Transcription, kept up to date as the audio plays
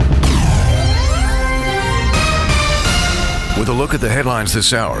With a look at the headlines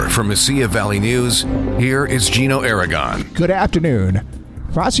this hour from Mesilla Valley News, here is Gino Aragon. Good afternoon.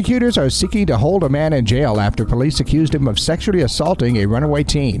 Prosecutors are seeking to hold a man in jail after police accused him of sexually assaulting a runaway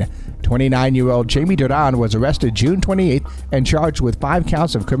teen. 29-year-old Jamie Duran was arrested June 28th and charged with 5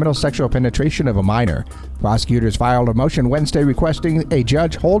 counts of criminal sexual penetration of a minor. Prosecutors filed a motion Wednesday requesting a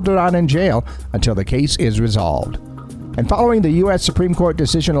judge hold Duran in jail until the case is resolved. And following the U.S. Supreme Court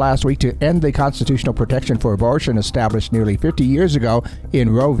decision last week to end the constitutional protection for abortion established nearly 50 years ago in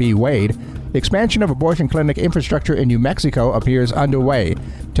Roe v. Wade, the expansion of abortion clinic infrastructure in New Mexico appears underway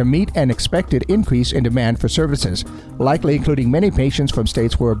to meet an expected increase in demand for services, likely including many patients from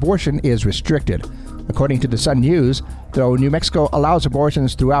states where abortion is restricted. According to the Sun News, though New Mexico allows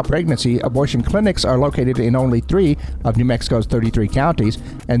abortions throughout pregnancy, abortion clinics are located in only 3 of New Mexico's 33 counties,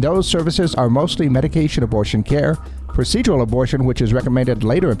 and those services are mostly medication abortion care. Procedural abortion, which is recommended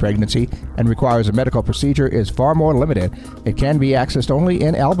later in pregnancy and requires a medical procedure, is far more limited. It can be accessed only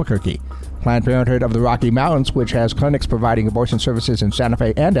in Albuquerque. Planned Parenthood of the Rocky Mountains, which has clinics providing abortion services in Santa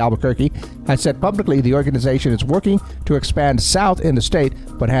Fe and Albuquerque, has said publicly the organization is working to expand south in the state,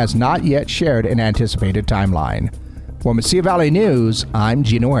 but has not yet shared an anticipated timeline. For Mesilla Valley News, I'm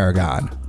Gino Aragon.